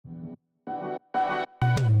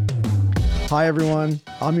Hi, everyone.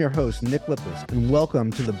 I'm your host, Nick Lippis, and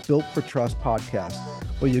welcome to the Built for Trust podcast,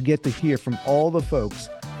 where you get to hear from all the folks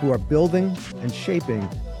who are building and shaping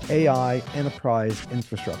AI enterprise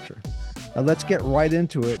infrastructure. Now, let's get right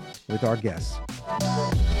into it with our guests.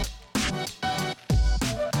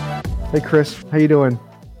 Hey, Chris. How you doing?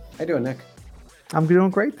 How you doing, Nick? I'm doing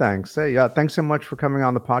great, thanks. Hey, thanks so much for coming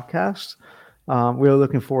on the podcast. We're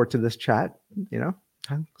looking forward to this chat,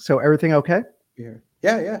 So everything okay? Yeah.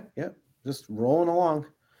 Just rolling along.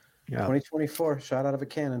 Yeah. 2024, shot out of a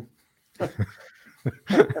cannon.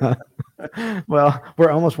 Well,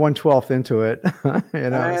 we're almost 1/12 into it, I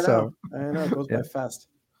know. So It goes by fast.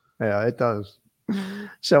 Yeah, it does.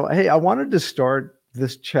 So, hey, I wanted to start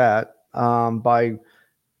this chat by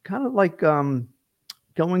kind of like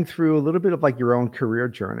going through a little bit of like your own career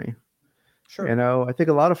journey. Sure. I think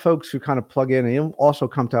a lot of folks who kind of plug in and also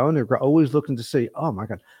come to own, they're always looking to see, oh my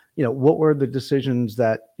God, what were the decisions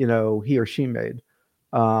that, he or she made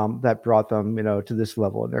that brought them, to this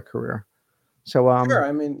level in their career. So, Sure.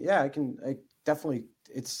 I definitely,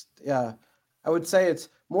 I would say it's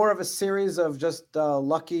more of a series of just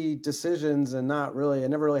lucky decisions and I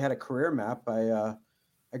never really had a career map. I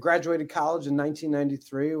graduated college in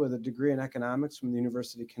 1993 with a degree in economics from the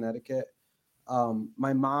University of Connecticut.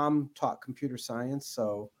 My mom taught computer science,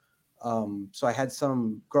 so I had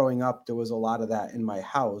some growing up. There was a lot of that in my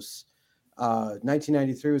house.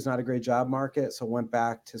 1993 was not a great job market, so went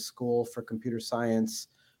back to school for computer science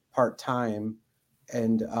part-time.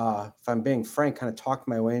 And if I'm being frank, kind of talked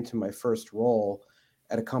my way into my first role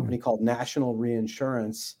at a company called National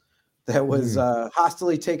Reinsurance that was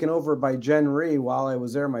hostily taken over by Gen Re while I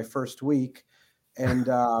was there my first week, and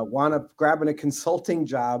wound up grabbing a consulting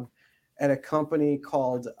job at a company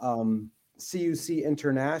called CUC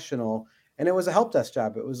International. And it was a help desk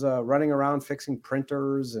job. It was running around fixing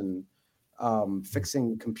printers and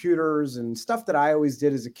fixing computers and stuff that I always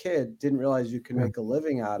did as a kid. Didn't realize you could make a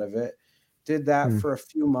living out of it. Did that for a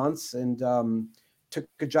few months and took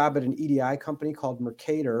a job at an EDI company called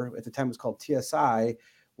Mercator. At the time it was called TSI,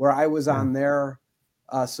 where I was on their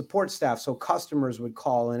support staff. So customers would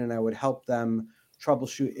call in and I would help them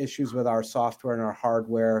troubleshoot issues with our software and our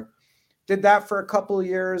hardware. Did that for a couple of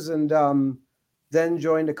years and then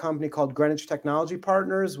joined a company called Greenwich Technology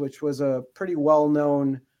Partners, which was a pretty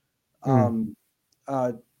well-known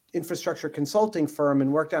infrastructure consulting firm,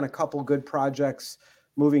 and worked on a couple good projects,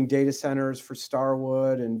 moving data centers for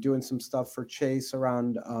Starwood and doing some stuff for Chase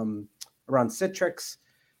around Citrix.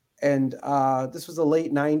 And this was the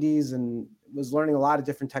late 90s and was learning a lot of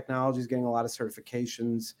different technologies, getting a lot of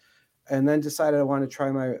certifications, and then decided I wanted to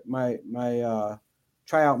try my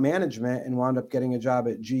tryout management and wound up getting a job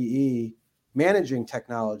at GE managing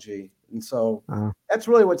technology. And so that's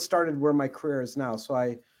really what started where my career is now. So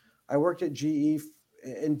I worked at GE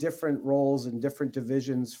in different roles in different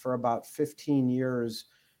divisions for about 15 years,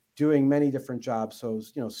 doing many different jobs. So,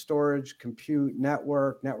 storage, compute,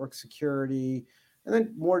 network security, and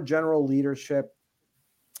then more general leadership.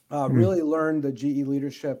 Really learned the GE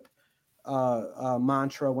leadership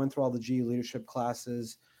mantra, went through all the GE leadership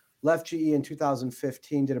classes, left GE in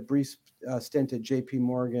 2015, did a brief stint at JP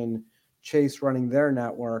Morgan Chase running their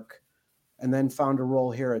network, and then found a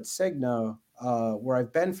role here at Cigna, where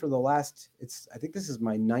I've been for the last, I think this is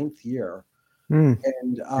my 9th year. And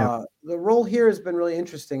the role here has been really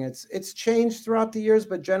interesting. It's changed throughout the years,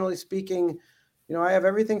 but generally speaking, I have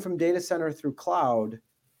everything from data center through cloud,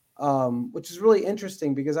 which is really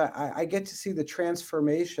interesting because I get to see the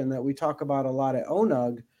transformation that we talk about a lot at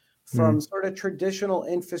ONUG from sort of traditional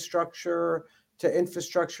infrastructure to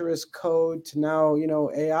infrastructure as code to now,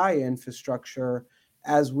 AI infrastructure,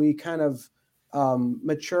 as we kind of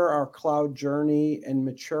mature our cloud journey and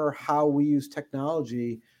mature how we use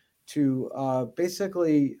technology to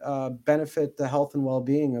basically benefit the health and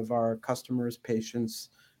well-being of our customers, patients,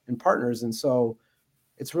 and partners. And so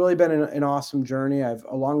it's really been an awesome journey.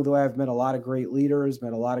 Along the way, I've met a lot of great leaders,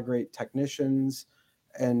 met a lot of great technicians,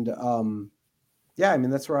 and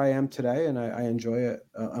that's where I am today, and I enjoy it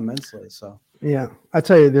immensely. So yeah, I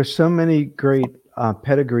tell you, there's so many great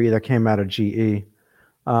pedigree that came out of GE.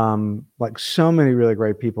 Like so many really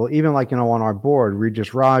great people, even like, on our board,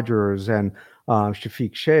 Regis Rogers and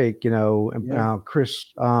Shafiq Sheikh, and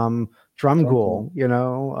Chris Drumgoole,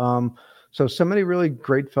 so many really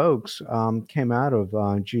great folks came out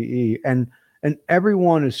of GE, and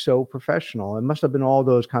everyone is so professional. It must have been all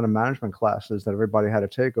those kind of management classes that everybody had to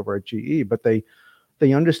take over at GE, but they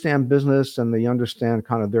understand business and they understand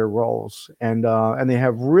kind of their roles, and they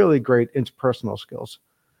have really great interpersonal skills.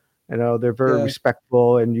 They're very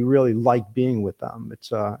respectful, and you really like being with them.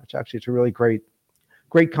 It's a really great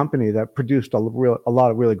great company that produced a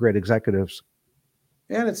lot of really great executives.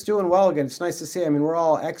 Yeah, and it's doing well again. It's nice to see. I mean, we're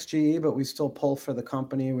all ex-GE, but we still pull for the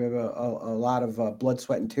company. We have a lot of blood,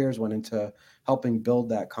 sweat, and tears went into helping build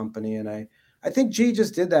that company. And I think GE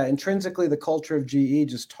just did that. Intrinsically, the culture of GE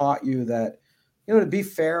just taught you that, to be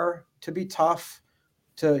fair, to be tough,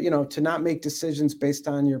 to not make decisions based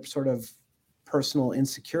on your sort of personal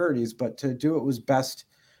insecurities, but to do what was best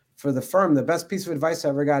for the firm. The best piece of advice I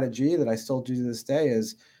ever got at GE that I still do to this day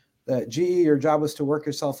is that GE, your job was to work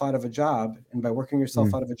yourself out of a job. And by working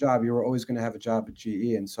yourself out of a job, you were always going to have a job at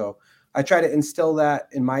GE. And so I try to instill that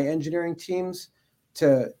in my engineering teams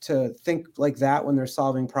to think like that when they're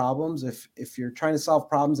solving problems. If you're trying to solve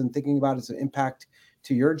problems and thinking about its impact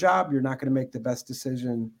to your job, you're not going to make the best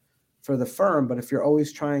decision for the firm. But if you're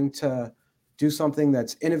always trying to do something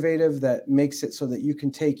that's innovative, that makes it so that you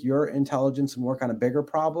can take your intelligence and work on a bigger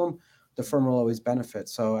problem, the firm will always benefit.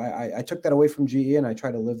 So I took that away from GE, and I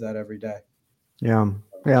try to live that every day. Yeah.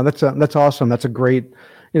 Yeah. That's awesome. That's a great,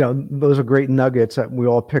 those are great nuggets that we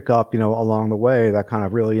all pick up, along the way that kind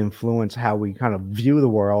of really influence how we kind of view the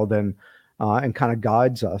world and kind of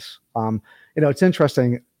guides us. It's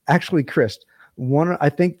interesting, actually, Chris, I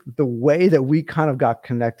think the way that we kind of got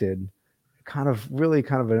connected, kind of really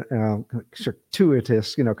kind of a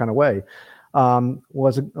circuitous, kind of way,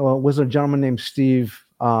 was a gentleman named Steve,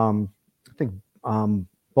 I think,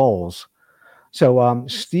 Bowles. So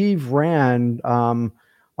Steve ran,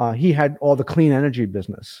 he had all the clean energy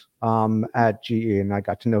business at GE, and I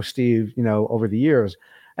got to know Steve, over the years.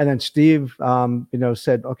 And then Steve,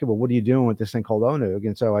 said, okay, well, what are you doing with this thing called Onug?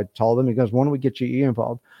 And so I told him, he goes, why don't we get GE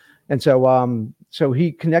involved? And so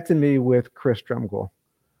he connected me with Chris Drumgoole.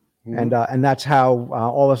 And that's how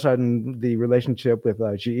all of a sudden the relationship with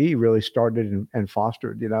GE really started and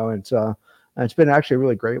fostered, and it's been actually a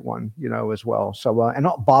really great one, as well. So, and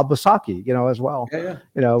Bob Basaki, as well. Yeah.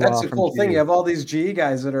 That's a cool thing. You have all these GE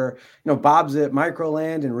guys that are, Bob's at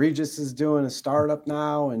Microland, and Regis is doing a startup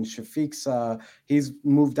now, and Shafiq's, he's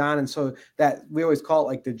moved on. And so that we always call it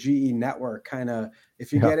like the GE network kind of,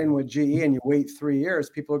 if you get in with GE and you wait 3 years,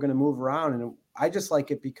 people are going to move around. And I just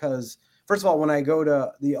like it because, first of all, when I go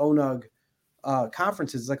to the Onug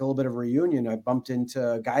conferences, it's like a little bit of a reunion. I bumped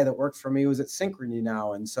into a guy that worked for me who's at Synchrony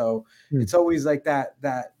now. And so it's always like that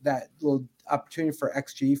little opportunity for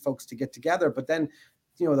ex-GE folks to get together. But then,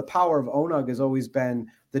 the power of Onug has always been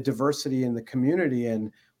the diversity in the community.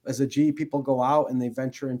 And as a GE people go out and they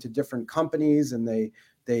venture into different companies, and they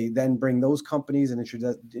then bring those companies and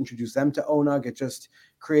introduce them to Onug, it just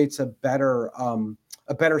creates a better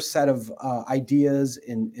set of ideas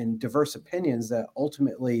and diverse opinions that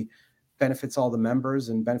ultimately benefits all the members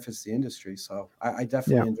and benefits the industry. So I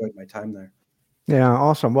definitely enjoyed my time there. Yeah,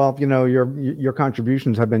 awesome. Well, your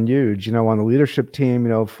contributions have been huge, on the leadership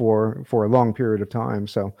team, for a long period of time.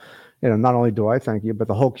 So, not only do I thank you, but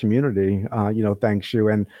the whole community, thanks you.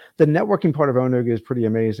 And the networking part of Onug is pretty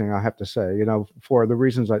amazing, I have to say, for the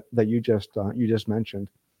reasons that you just mentioned.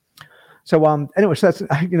 So, anyway, so that's,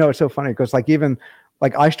 it's so funny because even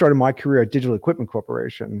I started my career at Digital Equipment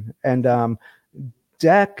Corporation, and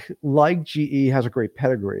DEC, like GE, has a great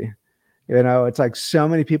pedigree. It's like so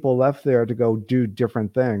many people left there to go do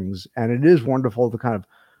different things. And it is wonderful to kind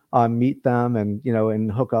of meet them and,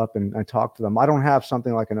 and hook up and talk to them. I don't have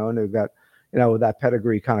something like an Onug that, that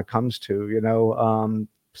pedigree kind of comes to,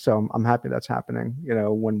 so I'm happy that's happening,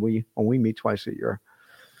 when we meet twice a year.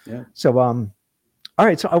 Yeah. So, all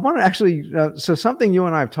right. So I want to actually, so something you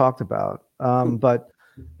and I have talked about, but,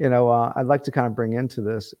 I'd like to kind of bring into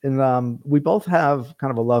this. And we both have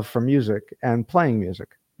kind of a love for music and playing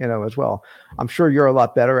music, as well. I'm sure you're a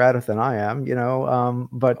lot better at it than I am,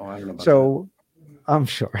 but I don't know about so that. I'm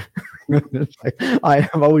sure. I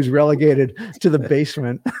am always relegated to the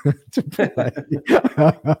basement to play.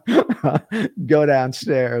 Go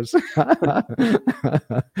downstairs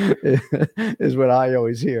is what I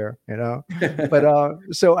always hear, But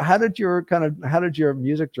so how did your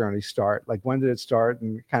music journey start? Like, when did it start,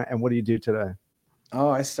 and what do you do today? Oh,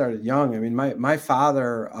 I started young. I mean, my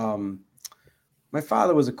father. My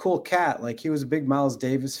father was a cool cat. Like, he was a big Miles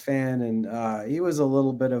Davis fan, and he was a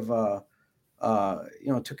little bit of a,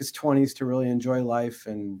 took his 20s to really enjoy life.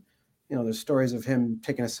 And, there's stories of him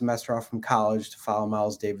taking a semester off from college to follow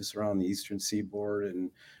Miles Davis around the Eastern Seaboard,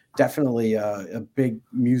 and definitely a big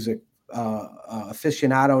music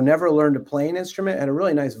aficionado. Never learned to play an instrument, had a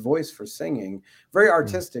really nice voice for singing, very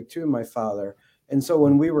artistic too, my father. And so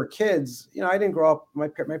when we were kids, I didn't grow up, my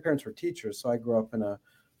parents were teachers, so I grew up in a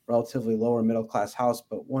relatively lower middle class house.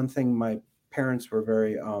 But one thing my parents were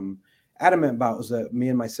very adamant about was that me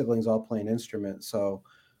and my siblings all play an instrument. So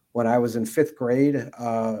when I was in 5th grade,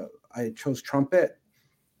 I chose trumpet.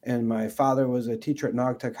 and my father was a teacher at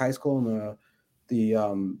Naugatuck High School, and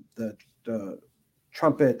the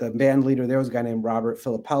trumpet, the band leader there was a guy named Robert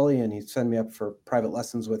Filippelli, and he'd send me up for private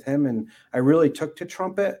lessons with him. And I really took to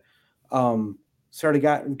trumpet.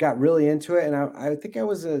 Got really into it, and I think I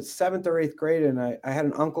was a 7th or 8th grade, and I had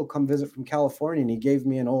an uncle come visit from California, and he gave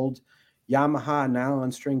me an old Yamaha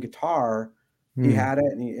nylon string guitar. He had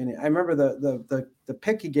it, and I remember the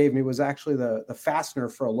pick he gave me was actually the fastener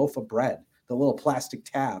for a loaf of bread, the little plastic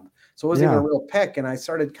tab. So it wasn't even a real pick, and I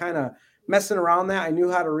started kind of messing around that. I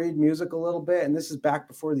knew how to read music a little bit, and this is back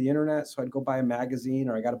before the internet, so I'd go buy a magazine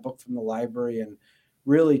or I got a book from the library and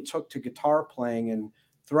really took to guitar playing. And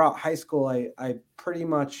throughout high school, I pretty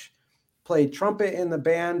much played trumpet in the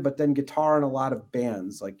band, but then guitar in a lot of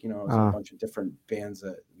bands. Like, it was a bunch of different bands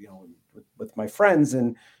that, with my friends,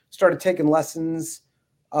 and started taking lessons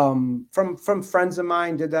from friends of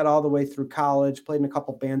mine. Did that all the way through college, played in a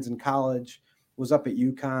couple bands in college, was up at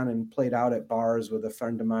UConn and played out at bars with a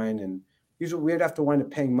friend of mine. And usually we'd have to wind up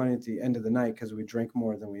paying money at the end of the night because we drink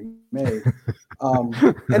more than we made.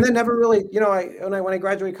 And then never really, when I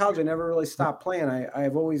graduated college, I never really stopped playing.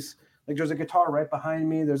 I've always, like, there's a guitar right behind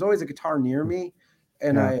me. There's always a guitar near me.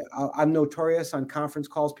 And I'm notorious on conference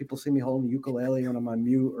calls. People see me holding a ukulele when I'm on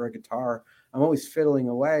mute, or a guitar. I'm always fiddling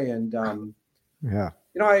away. And,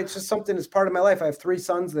 it's just something that's part of my life. I have 3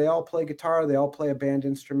 sons. They all play guitar. They all play a band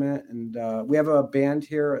instrument. And we have a band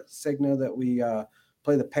here at Cigna that we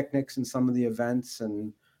play the picnics and some of the events.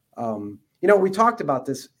 And, we talked about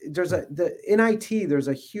this. In IT, there's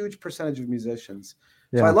a huge percentage of musicians.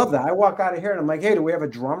 So I love that. I walk out of here and I'm like, hey, do we have a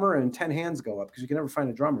drummer? And 10 hands go up, because you can never find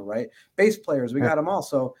a drummer, right? Bass players, we got them all.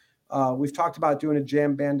 So we've talked about doing a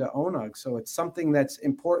jam band at Onug. So it's something that's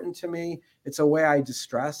important to me. It's a way I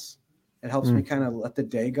distress. It helps me kind of let the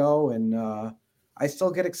day go. And I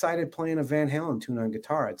still get excited playing a Van Halen tune on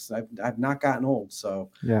guitar. I've not gotten old. So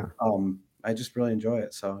I just really enjoy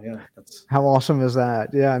it. So that's how awesome is that?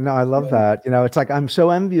 Yeah, no, I love that. It's like, I'm so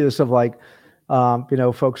envious of, like,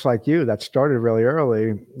 folks like you that started really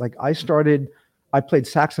early. Like, I played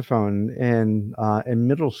saxophone in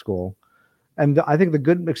middle school. And I think the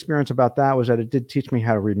good experience about that was that it did teach me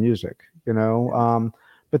how to read music,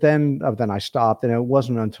 but then I stopped, and it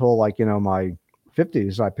wasn't until, like, my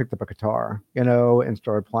 50s, I picked up a guitar, and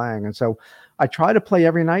started playing. And so I try to play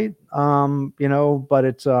every night, but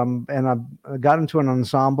it's, and I got into an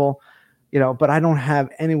ensemble, but I don't have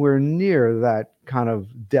anywhere near that kind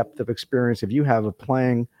of depth of experience if you have of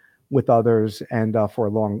playing with others and for a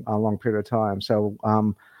long period of time. So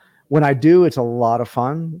when I do, it's a lot of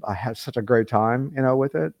fun. I have such a great time,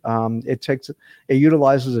 with it. It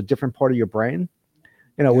utilizes a different part of your brain,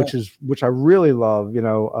 which I really love,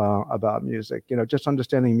 about music, just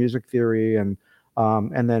understanding music theory and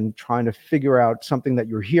then trying to figure out something that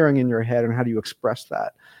you're hearing in your head and how do you express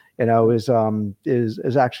that, is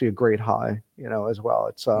actually a great high, as well.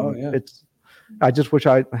 It's, I just wish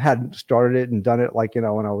I had started it and done it, like, when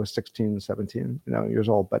I was 16, 17, years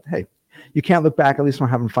old, but hey, you can't look back. At least I'm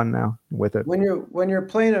having fun now with it. When you're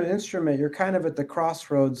playing an instrument, you're kind of at the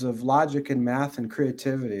crossroads of logic and math and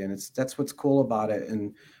creativity, and that's what's cool about it.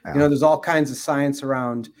 And there's all kinds of science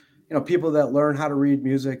around, people that learn how to read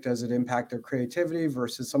music. Does it impact their creativity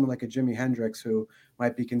versus someone like a Jimi Hendrix, who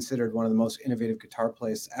might be considered one of the most innovative guitar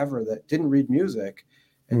players ever, that didn't read music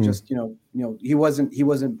and just he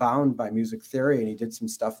wasn't bound by music theory, and he did some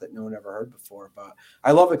stuff that no one ever heard before. But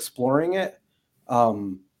I love exploring it.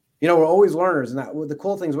 We're always learners, and the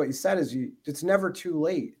cool thing is what you said is it's never too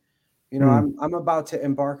late. I'm about to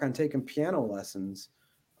embark on taking piano lessons.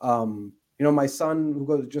 My son,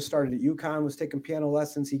 who just started at UConn, was taking piano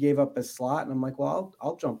lessons. He gave up his slot, and I'm like, well,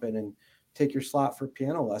 I'll jump in and take your slot for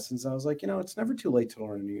piano lessons. I was like, it's never too late to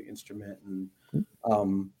learn a new instrument, and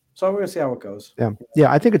so we're gonna see how it goes.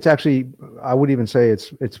 Yeah. I think it's actually, I would even say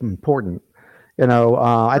it's important.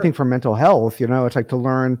 I think for mental health, it's like to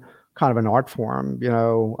learn kind of an art form,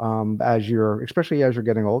 especially as you're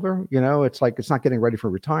getting older, it's like, it's not getting ready for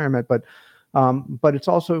retirement, but it's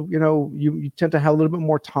also, you tend to have a little bit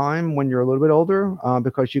more time when you're a little bit older,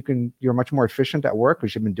 because you're much more efficient at work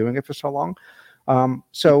because you've been doing it for so long.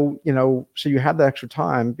 So you have that extra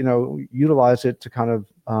time, utilize it to kind of,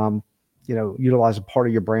 utilize a part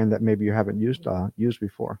of your brain that maybe you haven't used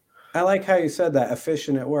before. I like how you said that,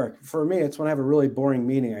 efficient at work. For me, it's when I have a really boring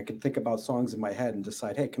meeting, I can think about songs in my head and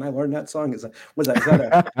decide, hey, can I learn that song?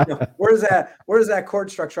 Where's that chord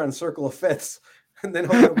structure on Circle of Fifths? And then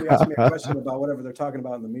hopefully ask me a question about whatever they're talking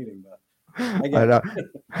about in the meeting. But I get it.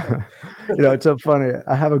 It's so funny.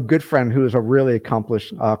 I have a good friend who is a really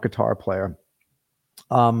accomplished guitar player.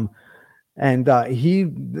 And he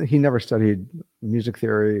never studied music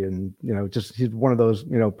theory, and just he's one of those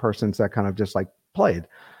persons that kind of just like played.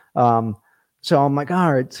 Um, so I'm like,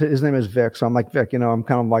 all right. So his name is Vic. So I'm like, Vic, I'm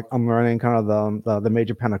kind of like I'm learning kind of the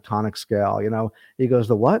major pentatonic scale. He goes,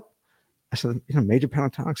 the what? I said, major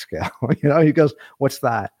pentatonic scale. He goes, what's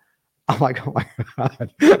that? I'm like, oh my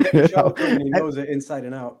God. Show it to him and he knows it inside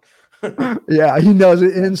and out. Yeah, he knows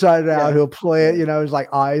it inside and out. Yeah. He'll play it, his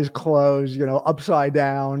like eyes closed, upside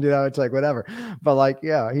down, it's like whatever. But like,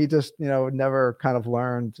 yeah, he just, never kind of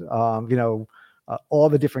learned, all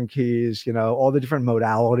the different keys, all the different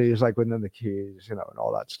modalities like within the keys, and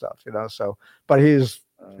all that stuff, So, but he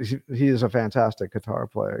is a fantastic guitar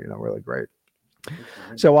player, really great.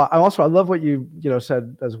 So I love what you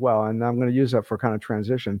said as well, and I'm going to use that for kind of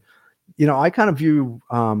transition. I kind of view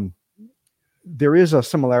there is a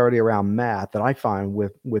similarity around math that I find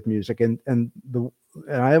with music, and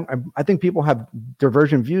I think people have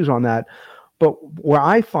divergent views on that. But what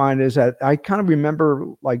I find is that I kind of remember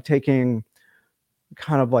like taking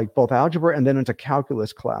kind of like both algebra and then into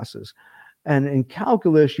calculus classes. And in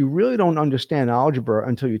calculus, you really don't understand algebra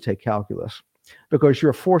until you take calculus, because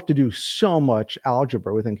you're forced to do so much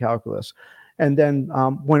algebra within calculus. And then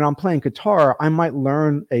when I'm playing guitar, I might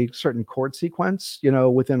learn a certain chord sequence,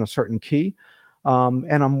 within a certain key.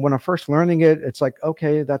 And when I'm first learning it, it's like,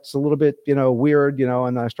 okay, that's a little bit, weird,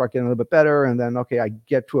 and then I start getting a little bit better. And then, okay, I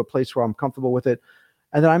get to a place where I'm comfortable with it.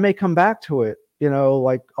 And then I may come back to it,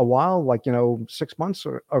 like a while, like, 6 months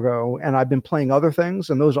ago, and I've been playing other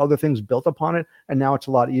things, and those other things built upon it. And now it's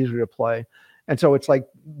a lot easier to play. And so it's like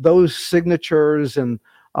those signatures and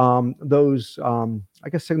those, I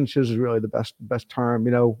guess signatures is really the best term,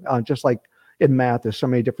 just like in math, there's so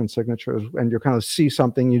many different signatures, and you kind of see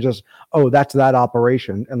something, you just, oh, that's that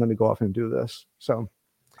operation, and let me go off and do this. So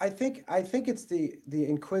I think it's the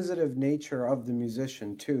inquisitive nature of the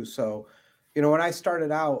musician too. So, when I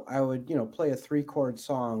started out, I would, play a 3-chord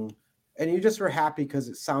song, and you just were happy because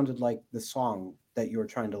it sounded like the song that you were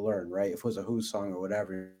trying to learn, right? If it was a Who song or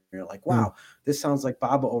whatever, you're like, wow, this sounds like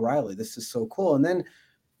Baba O'Riley. This is so cool. And then,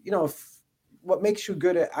 what makes you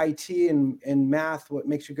good at IT and math, what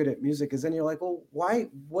makes you good at music is then you're like, well, what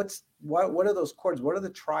are those chords? What are the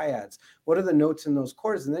triads? What are the notes in those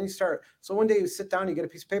chords? And then you start, so one day you sit down, you get a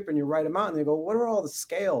piece of paper and you write them out, and they go, what are all the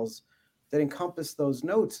scales that encompass those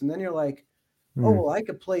notes? And then you're like, oh, well, I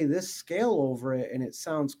could play this scale over it and it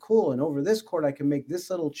sounds cool. And over this chord, I can make this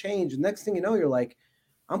little change. And next thing you know, you're like,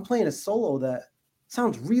 I'm playing a solo that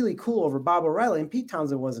sounds really cool over Bob O'Reilly. And Pete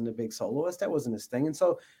Townsend wasn't a big soloist. That wasn't his thing.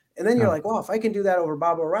 And then you're like, well, if I can do that over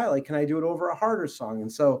Bob O'Reilly, can I do it over a harder song?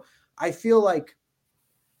 And so I feel like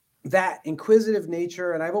that inquisitive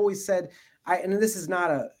nature, and I've always said, and this is not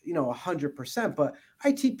 100%, but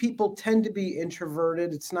IT people tend to be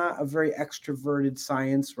introverted. It's not a very extroverted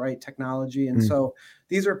science, right? Technology. And so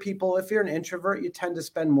these are people, if you're an introvert, you tend to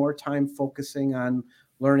spend more time focusing on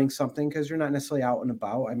learning something because you're not necessarily out and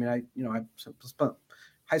about. I mean, I spent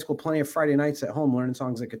high school plenty of Friday nights at home learning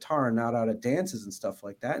songs at guitar and not out at dances and stuff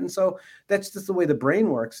like that. And so that's just the way the brain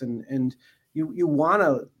works. And you want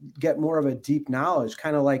to get more of a deep knowledge,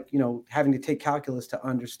 kind of like, having to take calculus to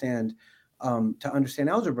understand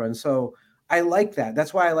algebra. And so I like that.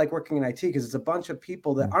 That's why I like working in IT, because it's a bunch of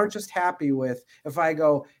people that aren't just happy with, if I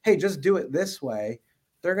go, hey, just do it this way,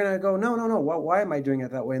 they're going to go, no. Why am I doing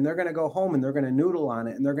it that way? And they're going to go home and they're going to noodle on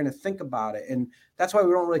it and they're going to think about it. And that's why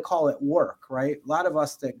we don't really call it work, right? A lot of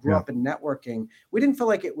us that grew up in networking, we didn't feel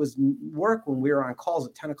like it was work when we were on calls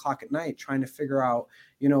at 10 o'clock at night trying to figure out,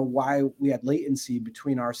 why we had latency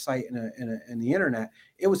between our site and the internet.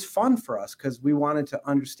 It was fun for us because we wanted to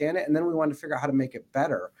understand it, and then we wanted to figure out how to make it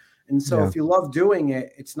better. And so if you love doing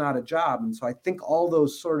it, it's not a job. And so I think all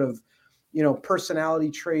those sort of,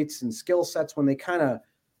 personality traits and skill sets, when they kind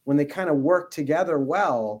of work together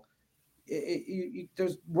well,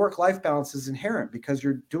 there's work-life balance is inherent because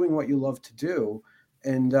you're doing what you love to do.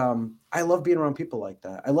 And I love being around people like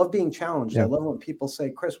that. I love being challenged. I love when people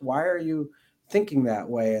say, Chris, why are you thinking that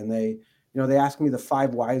way? And they ask me the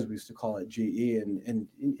 5 whys, we used to call it GE, and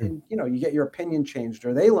you get your opinion changed,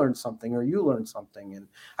 or they learn something, or you learn something. And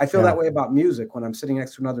I feel that way about music when I'm sitting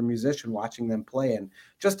next to another musician watching them play, and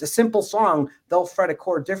just a simple song, they'll fret a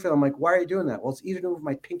chord differently. I'm like, why are you doing that? Well, it's easy to move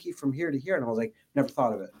my pinky from here to here. And I was like, never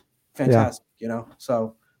thought of it. Fantastic.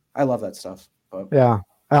 So I love that stuff. But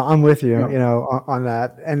I'm with you, on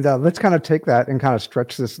that. And let's kind of take that and kind of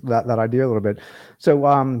stretch that idea a little bit.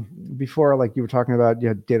 So before, like you were talking about, you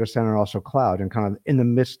had data center and also cloud, and kind of in the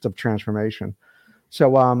midst of transformation.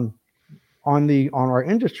 So on our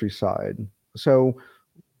industry side, so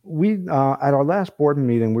we at our last board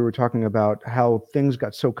meeting, we were talking about how things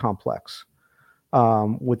got so complex.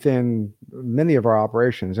 within many of our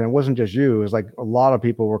operations. And it wasn't just you, it was like a lot of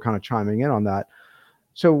people were kind of chiming in on that.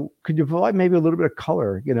 So could you provide maybe a little bit of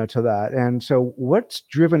color, to that? And so what's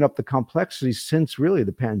driven up the complexity since really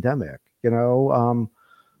the pandemic,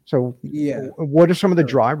 so Yeah, what are some of the sure.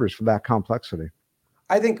 drivers for that complexity?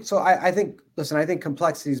 I think so. I think, listen, I think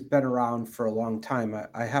complexity's been around for a long time.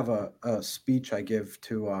 I have a speech I give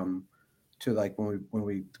to like when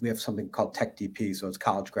we have something called Tech DP. So it's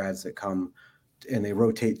college grads that come and they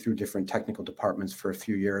rotate through different technical departments for a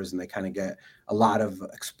few years, and they kind of get a lot of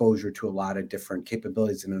exposure to a lot of different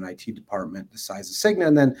capabilities in an IT department the size of Cigna,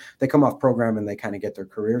 and then they come off program and they kind of get their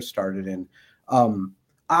career started in. Um,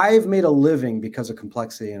 I've made a living because of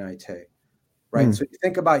complexity in IT, right? Mm, So you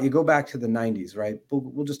think about, you go back to the 90s, right?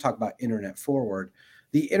 We'll just talk about internet forward.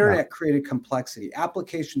 The yeah, internet created complexity.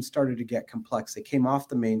 Applications started to get complex. They came off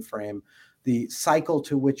the mainframe. The cycle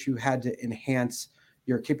to which you had to enhance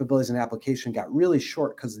your capabilities and application got really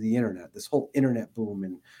short because of the internet, this whole internet boom,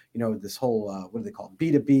 and this whole what do they call it,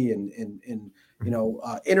 B2B, and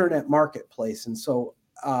internet marketplace. And so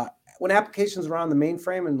when applications were on the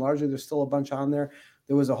mainframe, and largely there's still a bunch on there,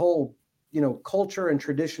 there was a whole culture and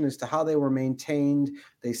tradition as to how they were maintained.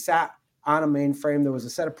 They sat on a mainframe. There was a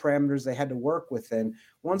set of parameters they had to work within.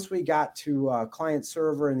 Once we got to client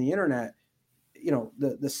server and the internet,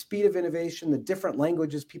 the speed of innovation, the different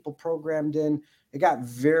languages people programmed in, it got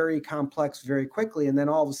very complex very quickly. And then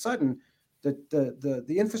all of a sudden, the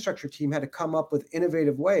infrastructure team had to come up with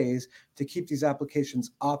innovative ways to keep these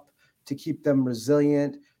applications up, to keep them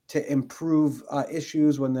resilient, to improve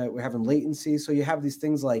issues when we're having latency. So you have these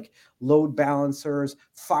things like load balancers,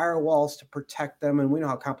 firewalls to protect them, and we know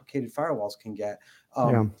how complicated firewalls can get.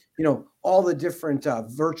 yeah, All the different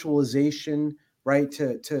virtualization, right,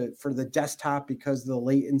 to for the desktop because of the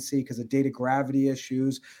latency, because of data gravity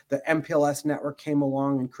issues. The MPLS network came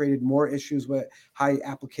along and created more issues with high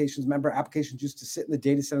applications. Remember, applications used to sit in the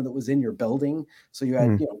data center that was in your building, so you had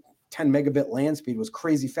mm, 10 megabit LAN speed was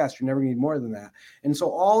crazy fast. You're never going to need more than that. And so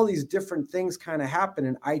all these different things kind of happened,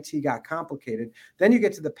 and IT got complicated. Then you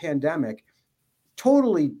get to the pandemic,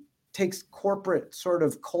 totally takes corporate sort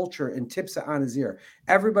of culture and tips it on his ear.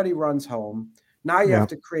 Everybody runs home. Now you yeah, have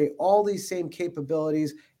to create all these same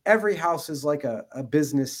capabilities. Every house is like a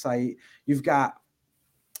business site. You've got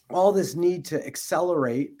all this need to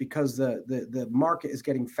accelerate because the market is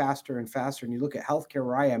getting faster and faster. And you look at healthcare,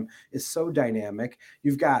 where I am, is so dynamic.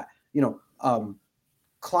 You've got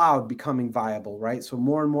cloud becoming viable, right? So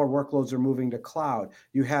more and more workloads are moving to cloud.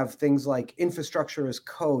 You have things like infrastructure as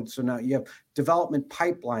code. So now you have development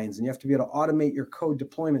pipelines, and you have to be able to automate your code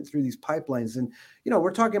deployment through these pipelines. And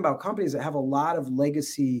we're talking about companies that have a lot of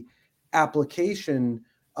legacy application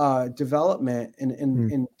development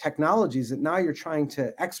mm, and technologies that now you're trying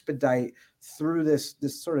to expedite through this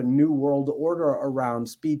sort of new world order around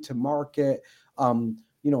speed to market,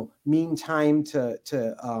 mean time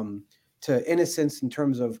to innocence in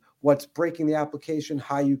terms of what's breaking the application,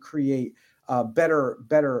 how you create better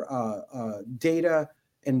data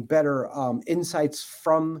and better insights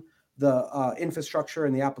from the infrastructure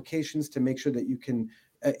and the applications to make sure that you can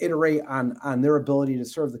iterate on their ability to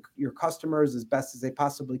serve your customers as best as they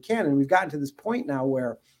possibly can. And we've gotten to this point now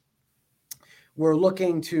where we're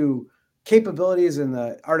looking to capabilities in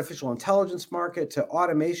the artificial intelligence market, to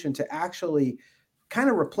automation, to actually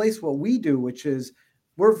kind of replace what we do, which is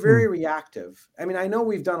we're very mm, reactive. I mean, I know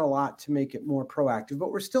we've done a lot to make it more proactive,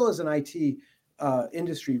 but we're still, as an IT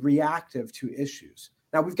industry, reactive to issues.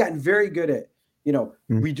 Now, we've gotten very good at, mm,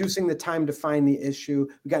 reducing the time to find the issue.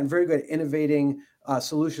 We've gotten very good at innovating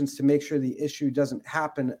solutions to make sure the issue doesn't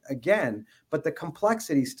happen again. But the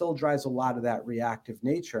complexity still drives a lot of that reactive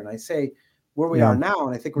nature. And I say where we yeah, are now,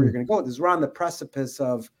 and I think where you're mm, going to go with this, we're on the precipice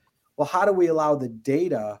of, well, how do we allow the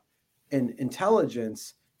data and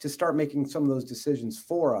intelligence to start making some of those decisions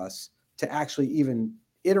for us to actually even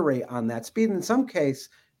iterate on that speed. And in some case,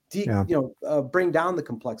 yeah, bring down the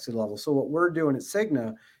complexity level. So what we're doing at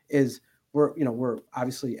Cigna is we're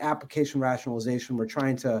obviously application rationalization. We're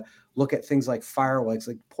trying to look at things like firewalls,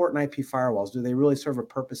 like port and IP firewalls. Do they really serve a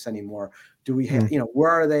purpose anymore? Do we have, mm, where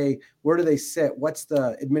are they? Where do they sit? What's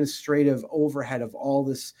the administrative overhead of all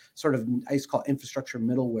this sort of, I used to call it infrastructure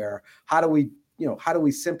middleware? How do we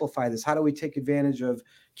simplify this? How do we take advantage of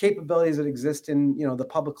capabilities that exist in, the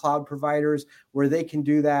public cloud providers where they can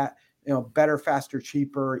do that, better, faster,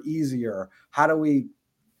 cheaper, easier? How do we,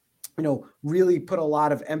 really put a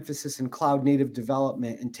lot of emphasis in cloud native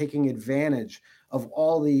development and taking advantage of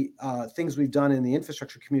all the things we've done in the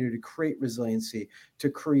infrastructure community to create resiliency, to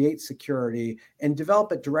create security, and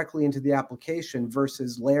develop it directly into the application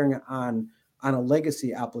versus layering it on a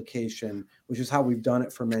legacy application, which is how we've done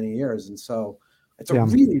it for many years. And so It's a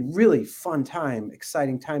really, really fun time,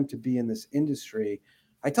 exciting time to be in this industry.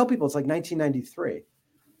 I tell people it's like 1993.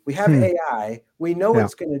 We have AI. We know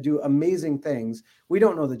it's going to do amazing things. We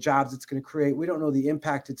don't know the jobs it's going to create. We don't know the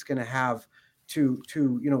impact it's going to have to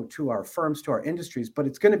our firms, to our industries, but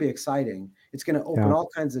it's going to be exciting. It's going to open all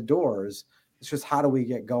kinds of doors. It's just, how do we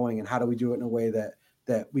get going, and how do we do it in a way that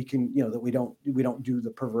we can, that we don't do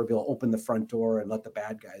the proverbial open the front door and let the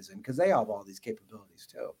bad guys in, because they have all these capabilities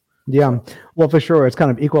too. Yeah, well, for sure, it's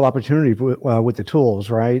kind of equal opportunity with the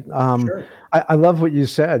tools, right? Sure. I love what you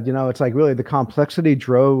said. It's like really the complexity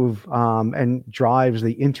drove and drives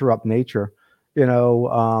the interrupt nature,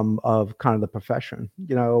 of kind of the profession,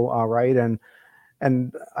 right?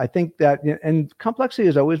 And I think that, and complexity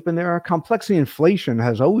has always been there. Complexity inflation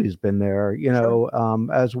has always been there,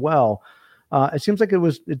 as well. It seems like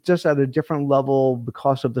it's just at a different level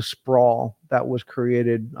because of the sprawl that was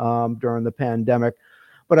created during the pandemic.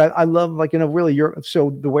 But I love, like, really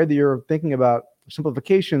so the way that you're thinking about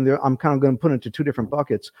simplification there, I'm kind of going to put into two different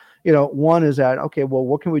buckets. One is that, okay, well,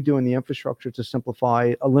 what can we do in the infrastructure to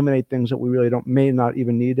simplify, eliminate things that we really may not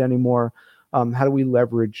even need anymore? How do we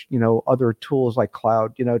leverage, other tools like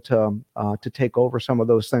cloud, to take over some of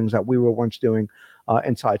those things that we were once doing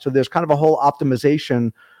inside? So there's kind of a whole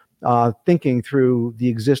optimization thinking through the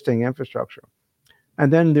existing infrastructure.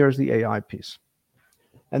 And then there's the AI piece.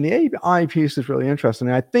 And the AI piece is really interesting.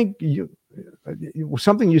 And I think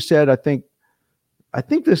something you said, I think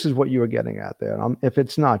this is what you were getting at there. If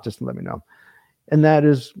it's not, just let me know. And that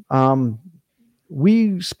is,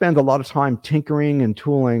 we spend a lot of time tinkering and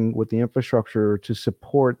tooling with the infrastructure to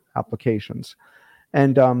support applications.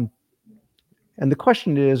 And the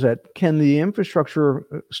question is that, can the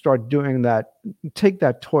infrastructure start doing that, take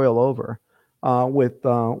that toil over with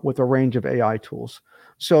a range of AI tools,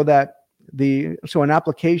 so that an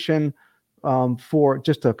application, for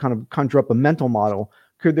just to kind of conjure up a mental model,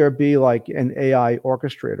 could there be like an AI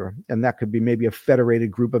orchestrator? And that could be maybe a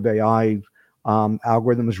federated group of AI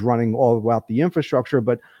algorithms running all throughout the infrastructure.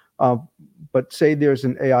 But say there's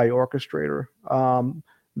an AI orchestrator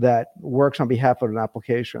that works on behalf of an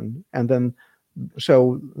application, and then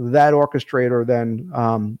so that orchestrator,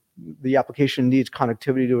 then the application needs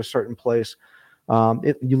connectivity to a certain place.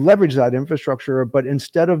 You leverage that infrastructure, but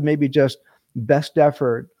instead of maybe just best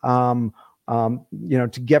effort,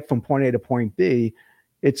 to get from point A to point B,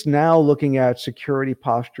 it's now looking at security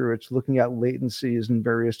posture. It's looking at latencies and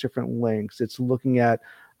various different links. It's looking at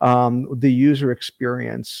the user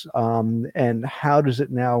experience, and how does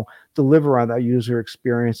it now deliver on that user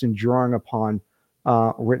experience, and drawing upon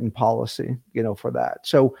written policy, for that.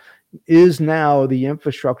 So is now the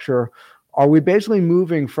infrastructure, are we basically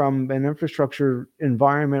moving from an infrastructure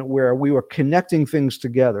environment where we were connecting things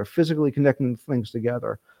together, physically connecting things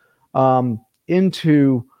together,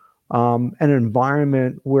 into an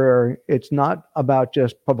environment where it's not about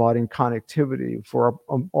just providing connectivity for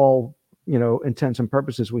all intents and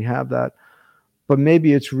purposes? We have that, but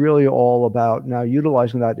maybe it's really all about now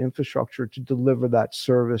utilizing that infrastructure to deliver that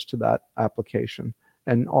service to that application,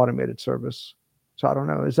 and automated service. So I don't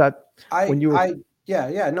know, is that when you were...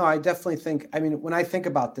 No, I definitely think, when I think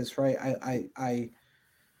about this, right, I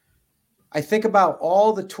think about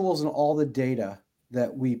all the tools and all the data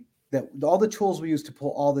all the tools we use to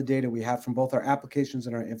pull all the data we have from both our applications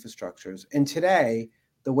and our infrastructures. And today,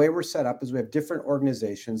 the way we're set up is we have different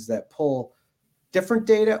organizations that pull different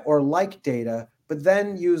data or like data, but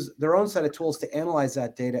then use their own set of tools to analyze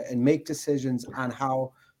that data and make decisions on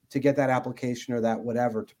how to get that application or that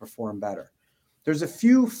whatever to perform better. There's a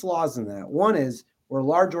few flaws in that. One is, we're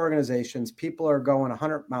large organizations, people are going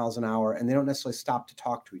 100 miles an hour, and they don't necessarily stop to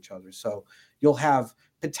talk to each other. So you'll have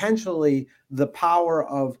potentially the power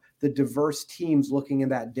of the diverse teams looking at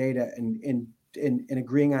that data and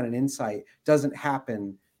agreeing on an insight doesn't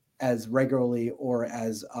happen as regularly or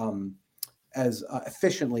as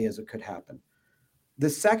efficiently as it could happen. The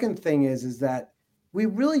second thing is that we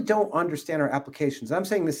really don't understand our applications. I'm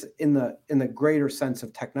saying this in the greater sense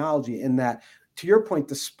of technology, in that, to your point,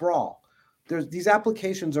 the sprawl. These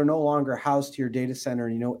applications are no longer housed to your data center,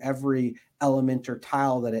 and every element or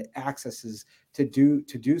tile that it accesses to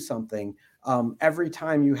do something. Every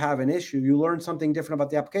time you have an issue, you learn something different about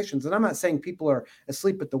the applications. And I'm not saying people are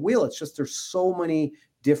asleep at the wheel. It's just there's so many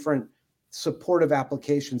different supportive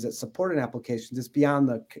applications that support an application. It's beyond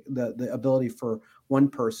the ability for one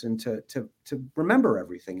person to remember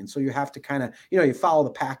everything. And so you have to kind of, you follow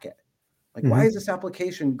the packet. Like, why is this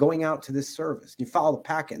application going out to this service? You follow the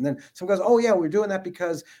packet, and then someone goes, oh yeah, we're doing that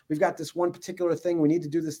because we've got this one particular thing. We need to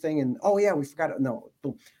do this thing. And oh yeah, we forgot it. No,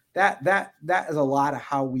 boom. That is a lot of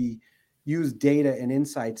how we use data and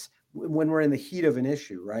insights when we're in the heat of an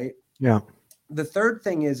issue, right? Yeah. The third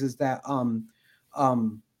thing is that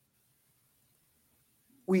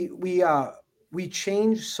we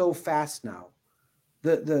change so fast now.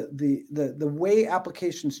 The way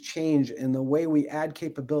applications change and the way we add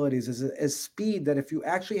capabilities is speed, that if you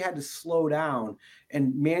actually had to slow down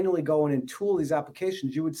and manually go in and tool these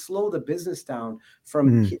applications, you would slow the business down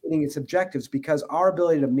from hitting its objectives, because our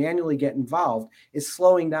ability to manually get involved is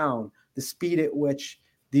slowing down the speed at which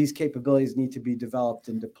these capabilities need to be developed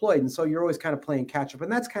and deployed. And so you're always kind of playing catch up.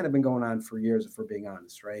 And that's kind of been going on for years, if we're being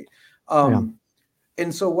honest, right?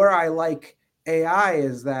 And so where I like AI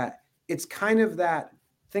is that it's kind of that,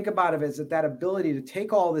 think about it as that ability to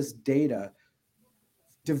take all this data,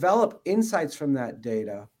 develop insights from that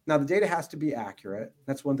data. Now, the data has to be accurate.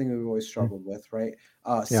 That's one thing we've always struggled with, right?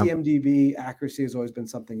 CMDB accuracy has always been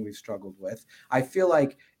something we've struggled with. I feel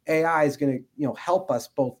like AI is going to, help us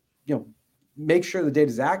both, make sure the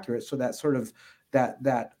data is accurate, so that sort of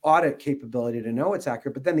that audit capability to know it's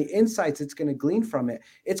accurate, but then the insights it's going to glean from it,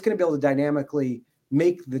 it's going to be able to dynamically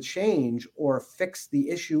make the change or fix the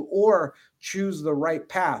issue or choose the right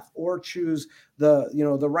path or choose the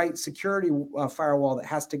right security firewall that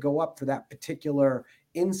has to go up for that particular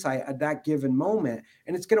insight at that given moment.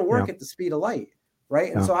 And it's going to work at the speed of light,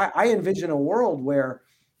 right? And so I envision a world where,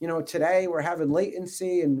 today we're having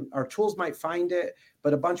latency and our tools might find it,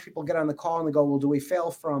 but a bunch of people get on the call and they go, well, do we fail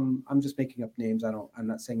from, I'm just making up names, I'm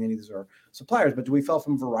not saying any of these are suppliers, but do we fail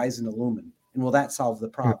from Verizon to Lumen? And will that solve the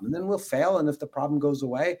problem? And then we'll fail. And if the problem goes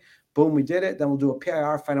away, boom, we did it. Then we'll do a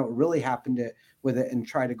PIR, find out what really happened with it, and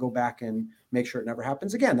try to go back and make sure it never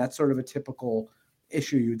happens again. That's sort of a typical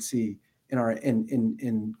issue you'd see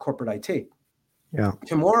in corporate IT. Yeah.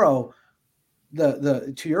 Tomorrow,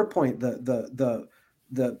 to your point, the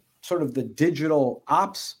sort of the digital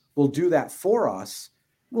ops will do that for us.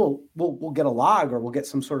 We'll get a log, or we'll get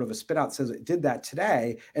some sort of a spit out that says it did that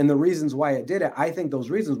today, and the reasons why it did it. I think those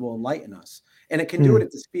reasons will enlighten us, and it can do it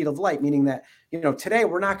at the speed of light, meaning that today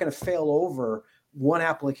we're not going to fail over one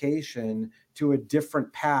application to a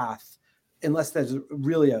different path unless there's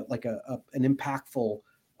really an impactful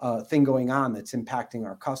thing going on that's impacting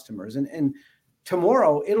our customers. And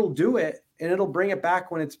tomorrow it'll do it, and it'll bring it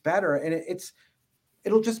back when it's better, and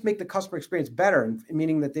it'll just make the customer experience better,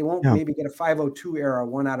 meaning that they won't maybe get a 502 error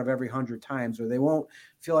 1 out of every 100 times, or they won't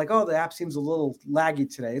feel like, oh, the app seems a little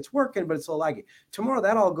laggy today. It's working, but it's a little laggy. Tomorrow,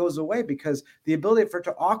 that all goes away, because the ability for it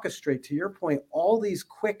to orchestrate, to your point, all these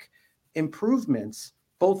quick improvements,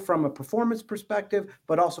 both from a performance perspective,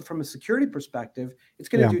 but also from a security perspective, it's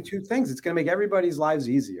going to do two things. It's going to make everybody's lives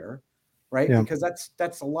easier, right? Because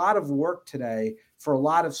that's a lot of work today for a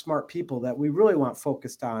lot of smart people that we really want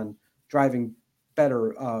focused on driving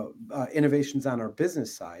better innovations on our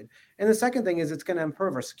business side. And the second thing is it's going to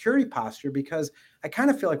improve our security posture, because I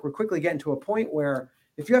kind of feel like we're quickly getting to a point where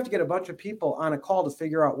if you have to get a bunch of people on a call to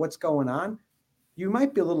figure out what's going on, you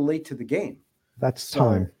might be a little late to the game. That's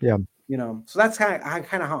time. Yeah. So that's kind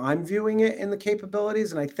of how I'm viewing it in the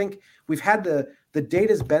capabilities. And I think we've had the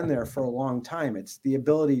data's been there for a long time. It's the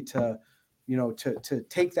ability to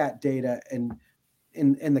take that data and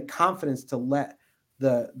the confidence to let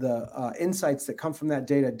the insights that come from that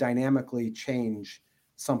data dynamically change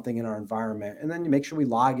something in our environment, and then you make sure we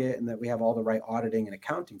log it and that we have all the right auditing and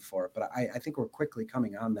accounting for it. But I think we're quickly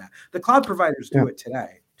coming on that. The cloud providers do it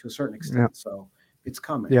today to a certain extent, so it's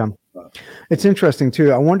coming. Yeah, it's interesting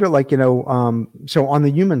too. I wonder, so on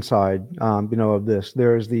the human side, of this,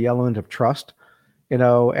 there's the element of trust,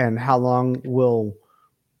 and how long will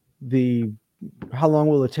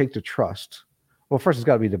it take to trust? Well, first it's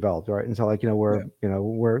got to be developed, right? And so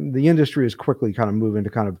where the industry is quickly kind of moving to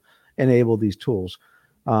kind of enable these tools.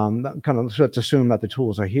 Kind of let's assume that the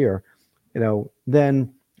tools are here,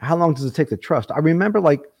 then how long does it take to trust? I remember,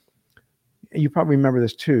 you probably remember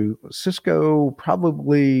this too. Cisco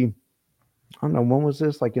probably, I don't know, when was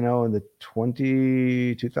this? In the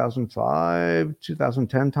 2005,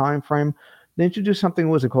 2010 timeframe, they introduced something,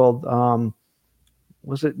 what was it called?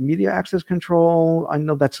 Was it media access control? I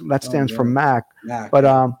know that stands for Mac.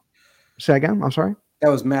 But say again. I'm sorry. That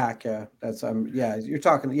was Mac. Yeah, that's you're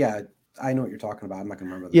talking. Yeah, I know what you're talking about. I'm not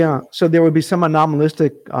gonna remember. Yeah. So there would be some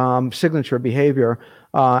anomalistic signature behavior,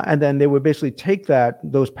 and then they would basically take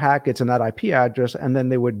those packets and that IP address, and then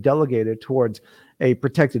they would delegate it towards a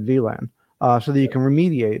protected VLAN, so that you can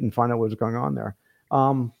remediate and find out what's going on there.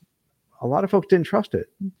 A lot of folks didn't trust it.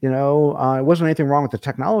 It wasn't anything wrong with the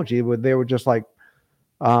technology, but they were just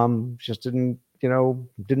just didn't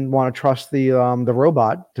want to trust the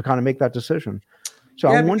robot to kind of make that decision. So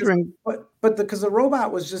I'm wondering, but because the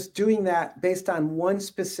robot was just doing that based on one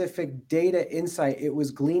specific data insight it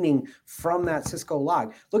was gleaning from that Cisco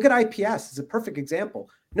log. Look at IPS; it's a perfect example.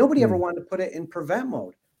 Nobody ever Mm. wanted to put it in prevent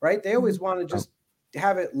mode, right? They always want to just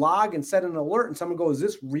have it log and set an alert, and someone goes,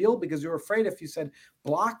 is this real? Because you're afraid if you said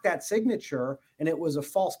block that signature and it was a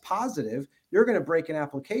false positive, you're going to break an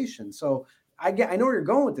application. So I know where you're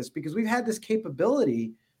going with this, because we've had this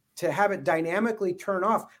capability to have it dynamically turn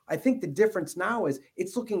off. I think the difference now is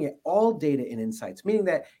it's looking at all data and insights, meaning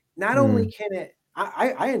that not only can it,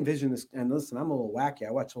 I envision this, and listen, I'm a little wacky.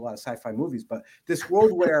 I watch a lot of sci-fi movies, but this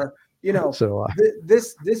world where, So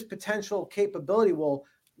this potential capability will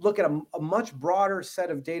look at a much broader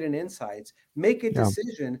set of data and insights, make a yeah,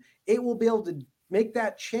 decision. It will be able to make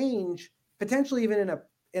that change, potentially even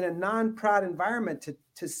in a non-prod environment,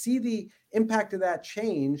 to see the impact of that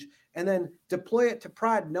change and then deploy it to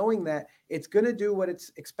prod, knowing that it's going to do what it's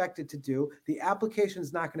expected to do. The application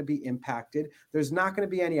is not going to be impacted. There's not going to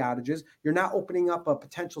be any outages. You're not opening up a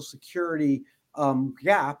potential security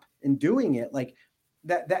gap in doing it. Like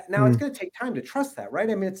that now it's going to take time to trust that, right?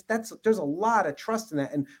 I mean, there's a lot of trust in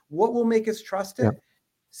that. And what will make us trust it? yeah,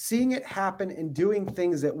 Seeing it happen and doing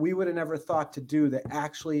things that we would have never thought to do, that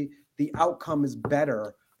actually the outcome is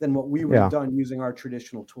better than what we would have yeah, done using our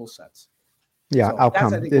traditional tool sets. yeah. So that's, I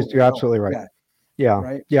Outcome think, is, what you're we're going. absolutely right. Yeah. Yeah,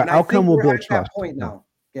 Right. yeah. And I Outcome think will we're build at that trust. point Yeah, now.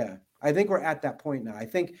 Yeah. I think we're at that point now. I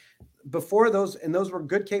think before those were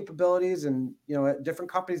good capabilities, and, at different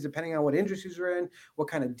companies, depending on what industries you're in, what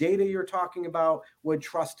kind of data you're talking about, would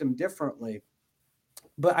trust them differently.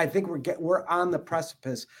 But I think we're on the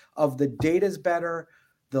precipice of the data's better,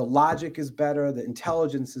 the logic is better, the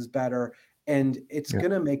intelligence is better, and it's yeah,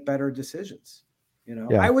 going to make better decisions. yeah,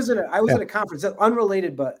 I was at yeah. a conference,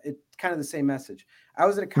 unrelated, but it kind of the same message. I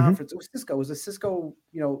was at a Hmm. conference. It was Cisco. It was a Cisco,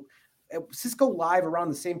 Cisco Live, around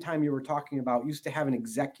the same time you were talking about, used to have an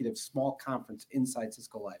executive small conference inside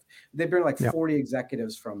Cisco Live. They bring like Yeah. 40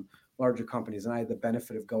 executives from larger companies, and I had the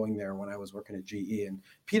benefit of going there when I was working at GE. And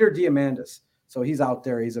Peter Diamandis, so he's out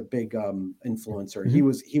there. He's a big influencer. Hmm.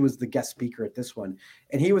 He was the guest speaker at this one,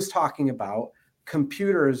 and he was talking about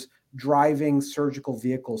computers driving surgical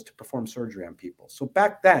vehicles to perform surgery on people. So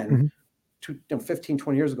back then, 15,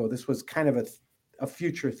 20 years ago, this was kind of a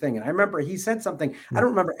future thing. And I remember he said something. I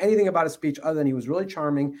don't remember anything about his speech other than he was really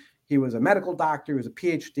charming. He was a medical doctor. He was a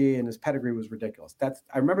PhD, and his pedigree was ridiculous.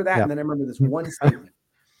 I remember that. Yeah. And then I remember this one statement.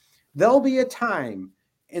 There'll be a time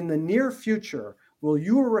in the near future where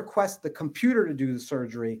you will request the computer to do the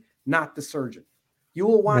surgery, not the surgeon. You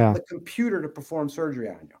will want Yeah. the computer to perform surgery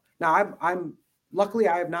on you. Now, I'm luckily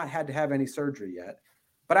I have not had to have any surgery yet,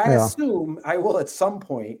 but I Yeah. assume I will at some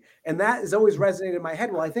point. And that has always resonated in my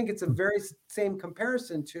head. Well, I think it's a very same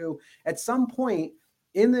comparison to, at some point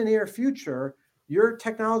in the near future, your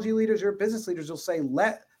technology leaders, your business leaders will say,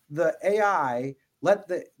 let the AI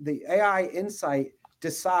insight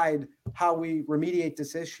decide how we remediate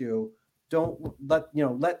this issue. Don't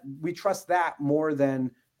we trust that more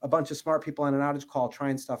than a bunch of smart people on an outage call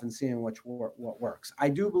trying stuff and seeing what works. I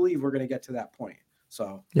do believe we're going to get to that point.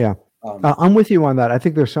 So Yeah. I'm with you on that. I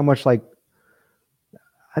think there's so much, like,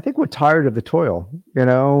 I think we're tired of the toil,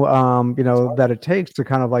 that it takes to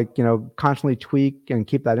kind of, like, constantly tweak and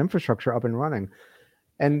keep that infrastructure up and running.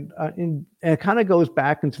 And it kind of goes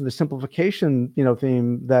back into the simplification,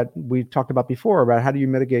 theme that we talked about before, about how do you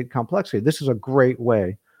mitigate complexity. This is a great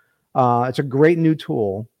way. It's a great new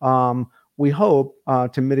tool. We hope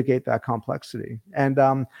to mitigate that complexity. And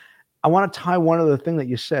I want to tie one other thing that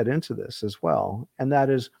you said into this as well, and that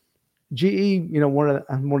is GE. One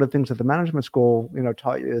of the things that the management school,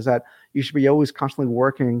 taught you is that you should be always constantly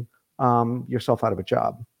working yourself out of a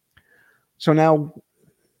job. So now,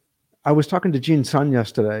 I was talking to Gene Sun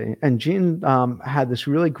yesterday, and Gene had this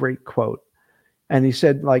really great quote. And he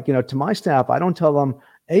said, like, to my staff, I don't tell them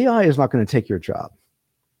AI is not going to take your job.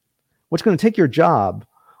 What's going to take your job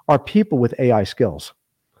are people with AI skills.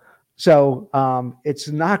 So it's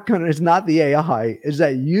not the AI, is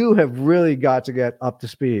that you have really got to get up to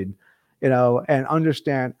speed, and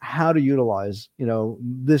understand how to utilize,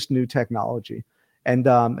 this new technology, and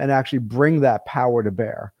actually bring that power to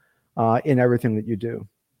bear in everything that you do.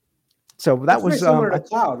 So that That's very was similar to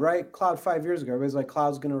cloud, right? Cloud 5 years ago, everybody's like,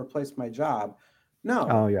 cloud's going to replace my job. oh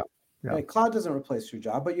No, yeah, yeah, right? Cloud doesn't replace your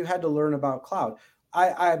job, but you had to learn about cloud.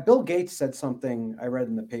 Bill Gates said something I read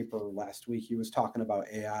in the paper last week. He was talking about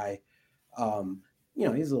AI.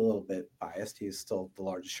 He's a little bit biased. He's still the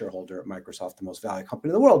largest shareholder at Microsoft, the most valued company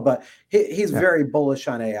in the world, but he's yeah. very bullish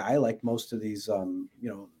on AI, like most of these,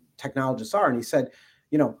 technologists are. And he said,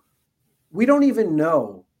 we don't even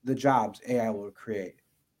know the jobs AI will create.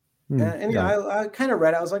 And Yeah, I kind of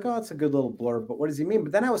read it. I was like, oh, it's a good little blurb, but what does he mean?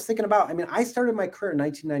 But then I was thinking about, I started my career in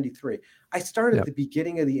 1993. I started yeah, at the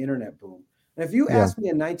beginning of the internet boom. And if you yeah, asked me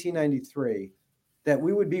in 1993, that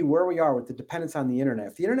we would be where we are with the dependence on the internet.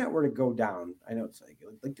 If the internet were to go down, I know it's like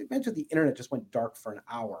imagine the internet just went dark for an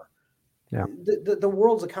hour. Yeah. The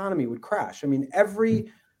world's economy would crash. I mean,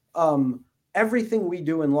 everything we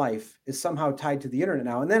do in life is somehow tied to the internet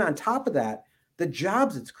now. And then on top of that, the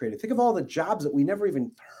jobs it's created. Think of all the jobs that we never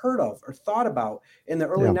even heard of or thought about in the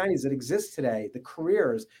early 90s that exist today, the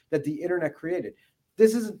careers that the internet created.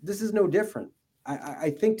 This is no different.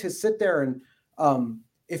 I think to sit there and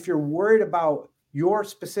if you're worried about your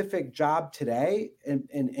specific job today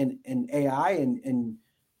and AI and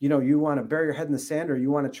you want to bury your head in the sand or you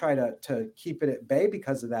want to try to keep it at bay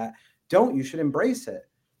because of that, you should embrace it.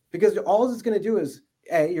 Because all it's going to do is,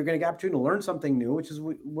 A, you're going to get opportunity to learn something new, which is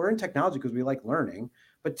we're in technology because we like learning.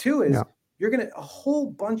 But two is you're going to a whole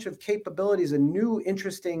bunch of capabilities and new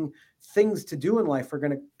interesting things to do in life are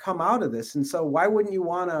going to come out of this. And so why wouldn't you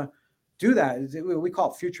want to do that? We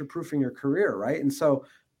call it future-proofing your career, right? And so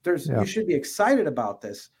you should be excited about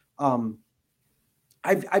this.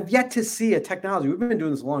 I've yet to see a technology. We've been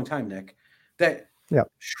doing this a long time, Nick, that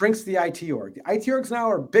shrinks the IT org. The IT orgs now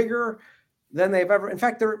are bigger than they've ever. In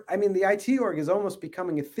fact, the IT org is almost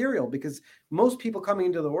becoming ethereal because most people coming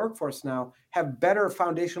into the workforce now have better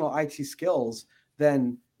foundational IT skills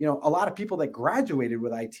than a lot of people that graduated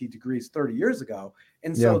with IT degrees 30 years ago.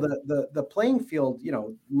 And so the playing field,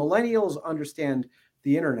 millennials understand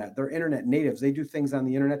the internet. They're internet natives. They do things on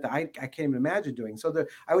the internet that I can't even imagine doing. So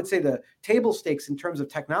I would say the table stakes in terms of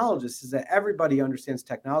technologists is that everybody understands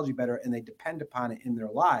technology better and they depend upon it in their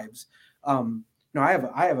lives. I have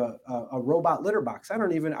a robot litter box. I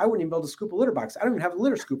wouldn't even be able to scoop a litter box. I don't even have a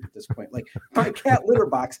litter scoop at this point. Like my cat litter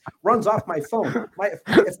box runs off my phone.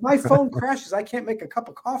 If my phone crashes, I can't make a cup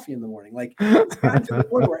of coffee in the morning. Like it's gotten to the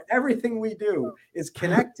point where everything we do is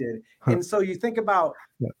connected. And so you think about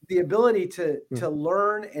the ability to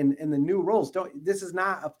learn and the new roles. This is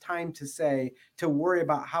not a time to worry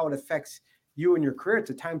about how it affects you and your career. It's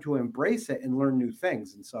a time to embrace it and learn new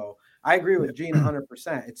things. And so I agree with Gene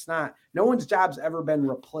 100%. It's not, no one's job's ever been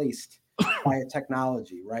replaced by a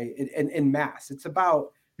technology, right? In mass. It's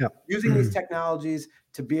about using these technologies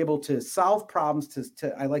to be able to solve problems,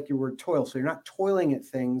 I like your word toil. So you're not toiling at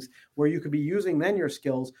things where you could be using then your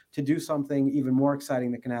skills to do something even more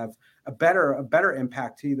exciting that can have a better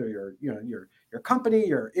impact to either your company,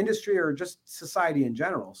 your industry, or just society in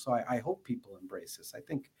general. So I hope people embrace this. I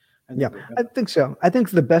think so. I think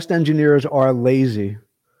the best engineers are lazy,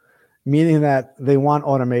 meaning that they want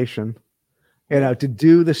automation, to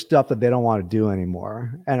do the stuff that they don't want to do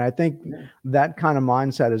anymore. And I think that kind of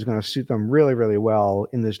mindset is going to suit them really, really well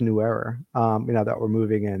in this new era, that we're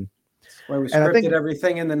moving in. That's why we scripted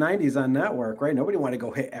everything in the 90s on network, right? Nobody wanted to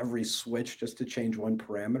go hit every switch just to change one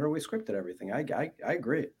parameter. We scripted everything. I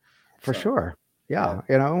agree. For sure. Yeah.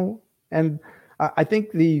 And I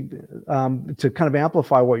think to kind of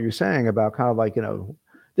amplify what you're saying about kind of like,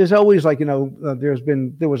 there's always like,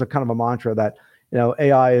 there was a kind of a mantra that,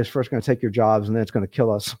 AI is first going to take your jobs and then it's going to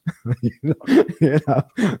kill us.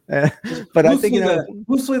 But I think,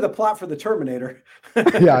 loosely the plot for the Terminator.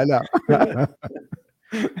 Yeah, I know.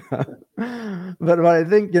 but I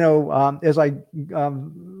think, as I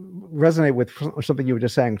resonate with something you were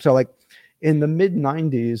just saying. So like in the mid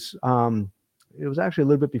 90s, it was actually a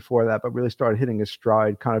little bit before that, but really started hitting its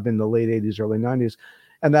stride kind of in the late 80s, early 90s.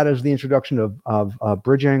 And that is the introduction of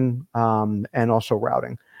bridging and also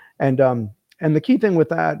routing. And the key thing with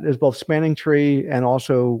that is both spanning tree and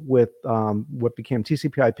also with what became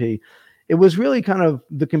TCP/IP. It was really kind of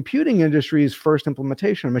the computing industry's first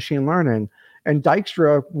implementation of machine learning. And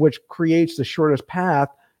Dijkstra, which creates the shortest path,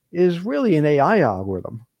 is really an AI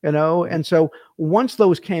algorithm, And so once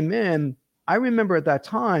those came in, I remember at that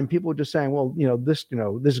time, people were just saying, well, this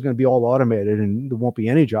is going to be all automated and there won't be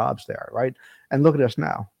any jobs there, right? And look at us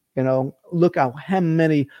now, look how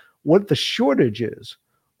what the shortage is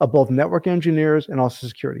of both network engineers and also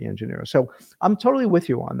security engineers. So I'm totally with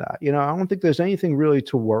you on that. I don't think there's anything really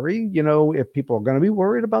to worry, if people are going to be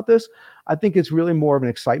worried about this. I think it's really more of an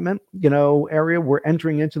excitement, area. We're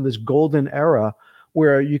entering into this golden era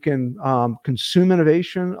where you can consume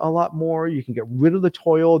innovation a lot more. You can get rid of the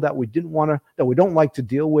toil that we don't like to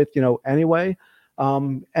deal with, anyway,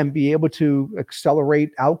 and be able to accelerate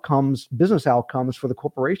business outcomes for the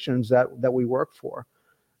corporations that we work for.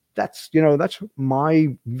 That's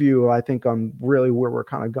my view, I think, on really where we're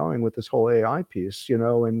kind of going with this whole AI piece,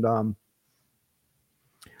 and the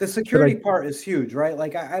security part is huge, right?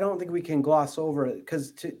 Like I don't think we can gloss over it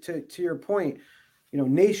because to your point,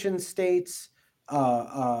 nation states,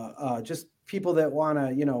 just people that want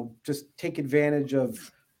to, just take advantage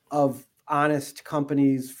of honest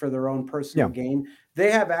companies for their own personal gain.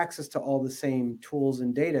 They have access to all the same tools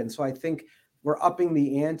and data. And so I think we're upping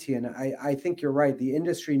the ante, and I think you're right. The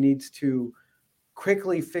industry needs to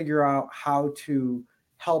quickly figure out how to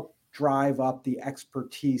help drive up the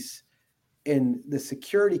expertise in the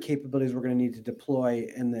security capabilities we're going to need to deploy,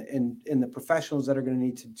 and the professionals that are going to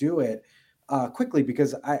need to do it quickly,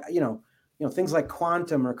 because things like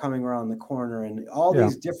quantum are coming around the corner, and all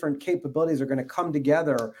these different capabilities are going to come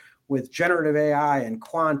together with generative AI and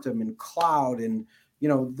quantum and cloud, and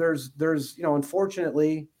there's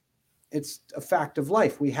unfortunately, it's a fact of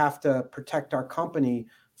life. We have to protect our company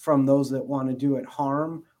from those that want to do it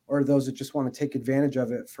harm, or those that just want to take advantage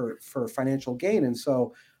of it for financial gain. And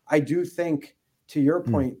so I do think, to your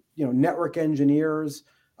point, network engineers,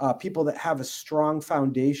 people that have a strong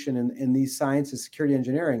foundation in these sciences, security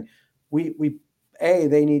engineering,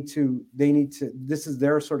 they need to, this is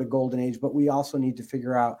their sort of golden age, but we also need to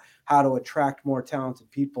figure out how to attract more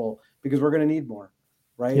talented people, because we're going to need more,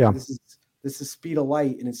 right? Yeah. This is speed of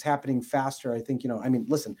light, and it's happening faster. I think,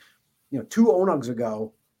 listen, 2 ONUGs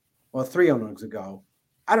ago, well, 3 ONUGs ago,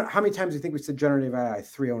 how many times do you think we said generative AI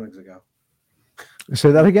 3 ONUGs ago?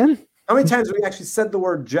 Say that again? How many times have we actually said the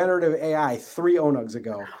word generative AI 3 ONUGs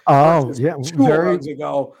ago? Oh, yeah. 2 ONUGs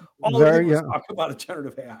ago, all the people talk about a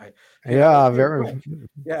generative AI.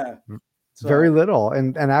 Yeah, So, very little.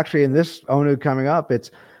 And actually, in this ONUG coming up, it's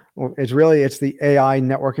the AI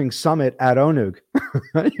networking summit at ONUG.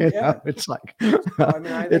 It's like,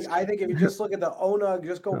 I think if you just look at the ONUG,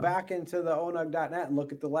 just go back into the onug.net and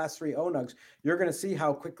look at the last 3 ONUGs, you're going to see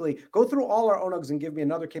how quickly, go through all our ONUGs and give me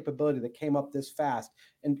another capability that came up this fast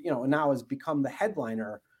and now has become the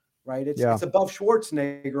headliner, right? It's above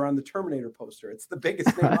Schwarzenegger on the Terminator poster. It's the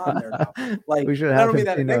biggest name on there now. Like, I don't mean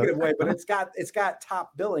that in a negative way, but it's got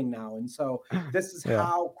top billing now. And so this is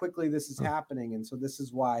how quickly this is happening. And so this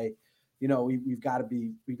is why, we've got to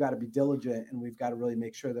be diligent, and we've got to really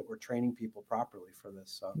make sure that we're training people properly for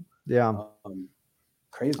this. So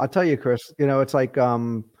crazy. I'll tell you, Chris, it's like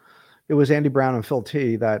it was Andy Brown and Phil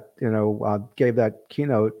T that gave that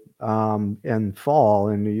keynote in fall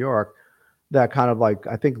in New York, that kind of, like,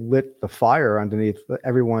 I think, lit the fire underneath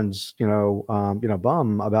everyone's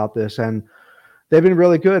bum about this, and they've been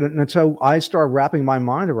really good. And so I started wrapping my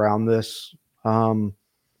mind around this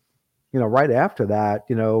right after that,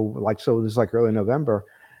 so this is like early November.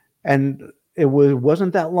 And it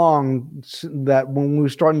wasn't that long that when we were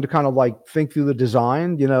starting to kind of like think through the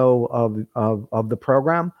design, of the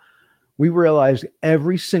program, we realized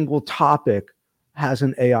every single topic has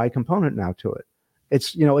an AI component now to it.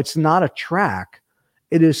 It's, it's not a track,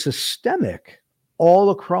 it is systemic all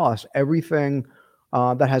across everything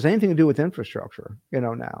that has anything to do with infrastructure,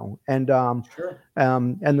 now. And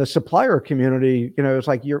and the supplier community, it's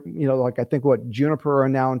like like, I think what Juniper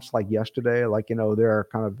announced like yesterday, like, their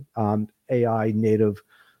kind of AI native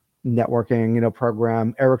networking,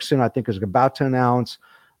 program. Ericsson, I think, is about to announce.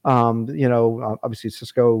 Obviously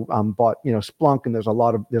Cisco bought, Splunk, and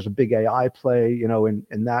there's a big AI play,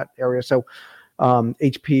 in that area. So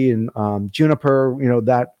HP and Juniper,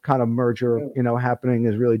 that kind of merger, happening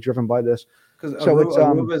is really driven by this. Because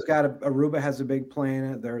Aruba has a big play in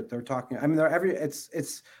it. They're talking. I mean,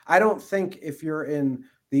 I don't think, if you're in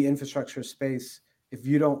the infrastructure space, if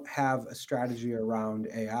you don't have a strategy around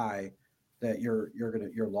AI, that you're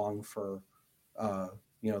long for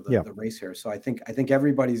the race here. So I think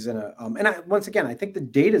everybody's in a once again, I think the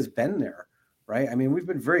data's been there, right? I mean, we've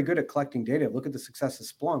been very good at collecting data. Look at the success of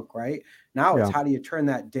Splunk, right? Now it's how do you turn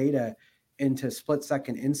that data into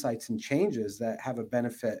split-second insights and changes that have a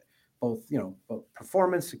benefit, both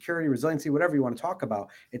performance, security, resiliency, whatever you want to talk about.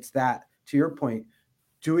 It's that, to your point,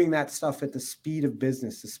 doing that stuff at the speed of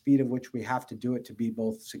business, the speed of which we have to do it to be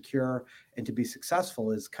both secure and to be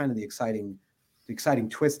successful, is kind of the exciting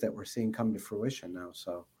twist that we're seeing come to fruition now.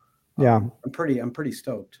 So I'm pretty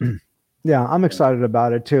stoked. Yeah, I'm excited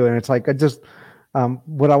about it too. And it's like, I just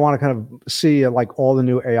what I want to kind of see, like, all the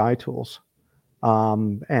new AI tools.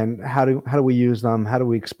 And how do we use them? How do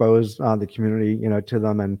we expose the community, to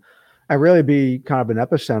them, and really be kind of an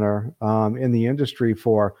epicenter in the industry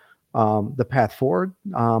for the path forward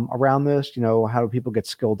around this. How do people get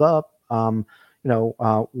skilled up?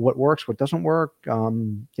 What works, what doesn't work? How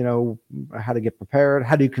to get prepared?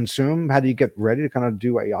 How do you consume? How do you get ready to kind of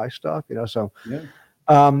do AI stuff? So. Yeah.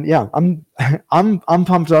 I'm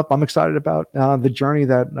pumped up. I'm excited about the journey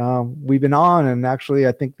that we've been on, and actually,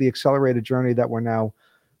 I think the accelerated journey that we're now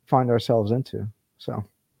find ourselves into. So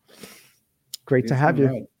great to have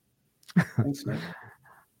you. Thanks, man.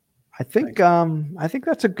 I think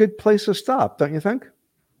that's a good place to stop, don't you think?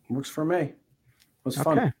 Works for me. It was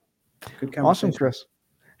fun. Okay. Good conversation. Awesome, Chris.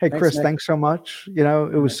 Hey, Chris, thanks so much. It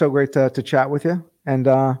was so great to chat with you. And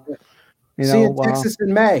see you in Texas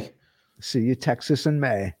in May. See you, Texas, in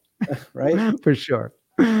May. Right? For sure.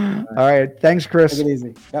 All right. Thanks, Chris. Take it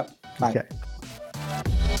easy. Yep. Bye. Okay.